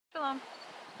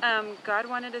Shalom. God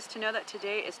wanted us to know that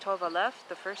today is Tov Aleph,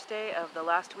 the first day of the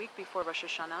last week before Rosh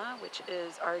Hashanah, which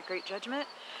is our great judgment.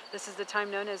 This is the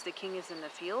time known as the king is in the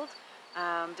field.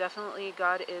 Definitely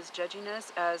God is judging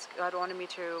us, as God wanted me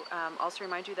to also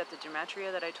remind you that the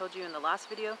gematria that I told you in the last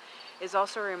video is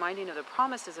also a reminding of the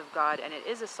promises of God, and it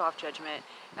is a soft judgment,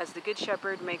 as the good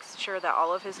shepherd makes sure that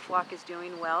all of his flock is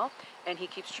doing well, and he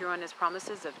keeps true on his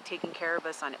promises of taking care of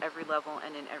us on every level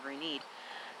and in every need.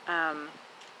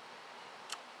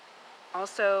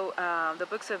 Also, the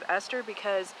books of Esther,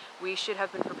 because we should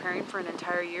have been preparing for an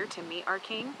entire year to meet our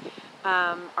king,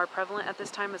 are prevalent at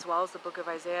this time, as well as the book of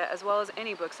Isaiah, as well as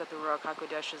any books that the Ruach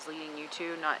HaKodesh is leading you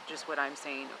to, not just what I'm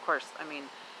saying. Of course, I mean,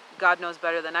 God knows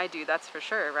better than I do, that's for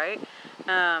sure, right?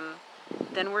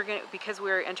 Then we're going to, because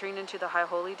we're entering into the High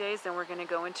Holy Days, then we're going to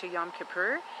go into Yom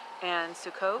Kippur and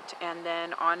Sukkot, and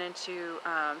then on into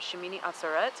Shemini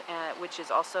Atzeret, which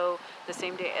is also the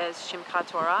same day as Shimchat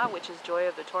Torah, which is Joy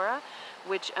of the Torah,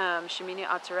 which Shemini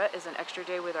Atzeret is an extra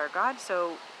day with our God,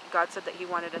 so God said that he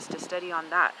wanted us to study on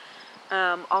that.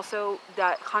 Also,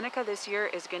 that Hanukkah this year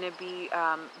is going to be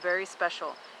very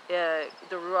special. The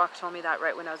Ruach told me that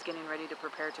right when I was getting ready to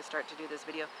prepare to start to do this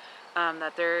video,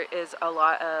 that there is a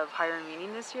lot of higher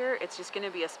meaning this year. It's just going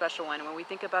to be a special one. When we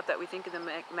think about that, we think of the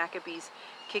Maccabees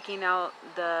kicking out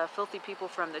the filthy people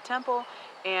from the temple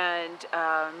and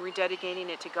rededicating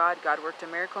it to God. God worked a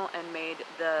miracle and made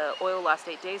the oil last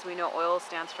 8 days. We know oil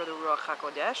stands for the Ruach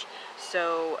HaKodesh.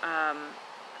 So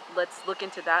let's look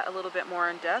into that a little bit more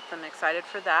in depth. I'm excited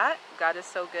for that. God is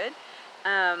so good.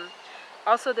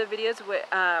 Also, the videos,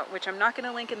 which I'm not going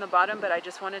to link in the bottom, but I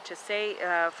just wanted to say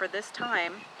for this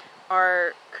time,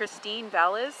 are Christine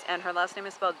Valles, and her last name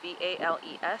is spelled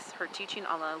V-A-L-E-S. Her teaching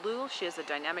on Elul, she is a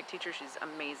dynamic teacher. She's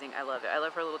amazing. I love it. I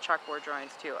love her little chalkboard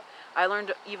drawings too. I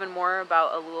learned even more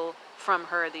about Elul from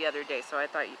her the other day, so I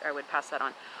thought I would pass that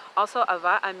on. Also,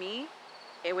 Ava Ami,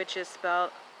 which is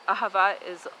spelled, Ahava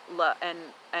is love,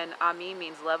 and Ami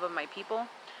means love of my people.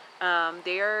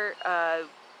 They are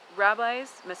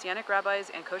rabbis, Messianic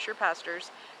rabbis, and kosher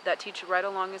pastors that teach right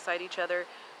alongside each other.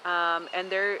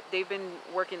 And they've been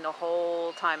working the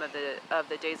whole time of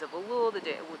the days of Elul,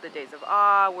 the days of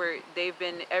where they've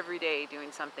been every day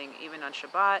doing something, even on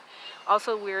Shabbat.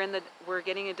 Also, we're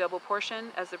getting a double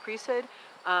portion as the priesthood.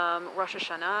 Rosh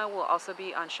Hashanah will also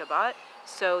be on Shabbat,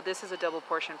 so this is a double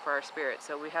portion for our spirit.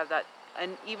 So we have that,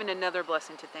 and even another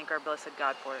blessing to thank our blessed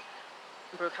God for.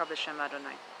 Baruch Hashem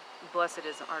Adonai. Blessed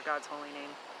is our God's holy name.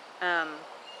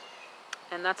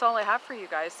 And that's all I have for you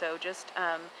guys. So just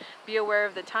be aware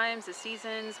of the times, the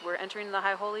seasons. We're entering the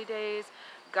High Holy Days.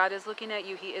 God is looking at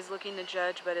you. He is looking to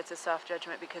judge, but it's a soft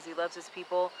judgment because he loves his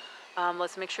people.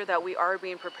 Let's make sure that we are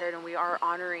being prepared and we are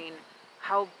honoring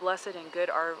how blessed and good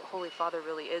our Holy Father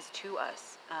really is to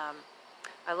us.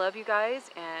 I love you guys,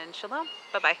 and shalom.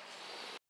 Bye-bye.